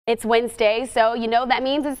It's Wednesday, so you know that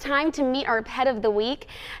means it's time to meet our pet of the week.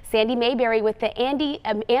 Sandy Mayberry with the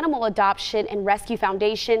Animal Adoption and Rescue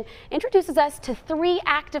Foundation introduces us to 3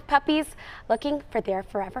 active puppies looking for their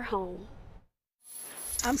forever home.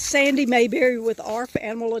 I'm Sandy Mayberry with AARF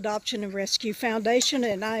Animal Adoption and Rescue Foundation,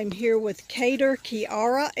 and I'm here with Kader,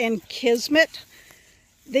 Kiara, and Kismet.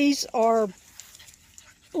 These are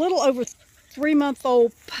a little over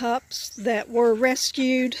 3-month-old pups that were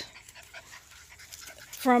rescued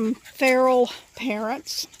from feral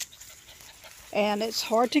parents, and it's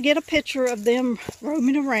hard to get a picture of them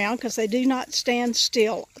roaming around because they do not stand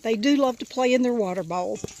still. They do love to play in their water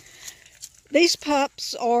bowl. These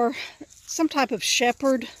pups are some type of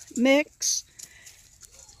shepherd mix,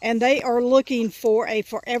 and they are looking for a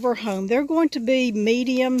forever home. They're going to be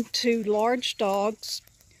medium to large dogs.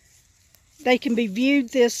 They can be viewed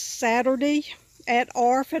this Saturday at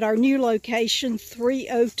AARF at our new location,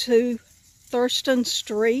 302 Thurston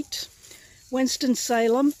Street,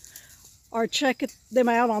 Winston-Salem, or check them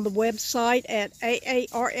out on the website at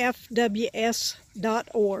AARFWS.org.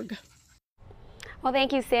 Well,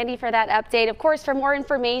 thank you, Sandy, for that update. Of course, for more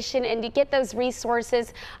information and to get those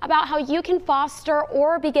resources about how you can foster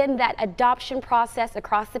or begin that adoption process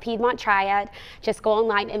across the Piedmont Triad, just go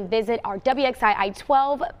online and visit our WXII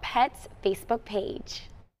 12 Pets Facebook page.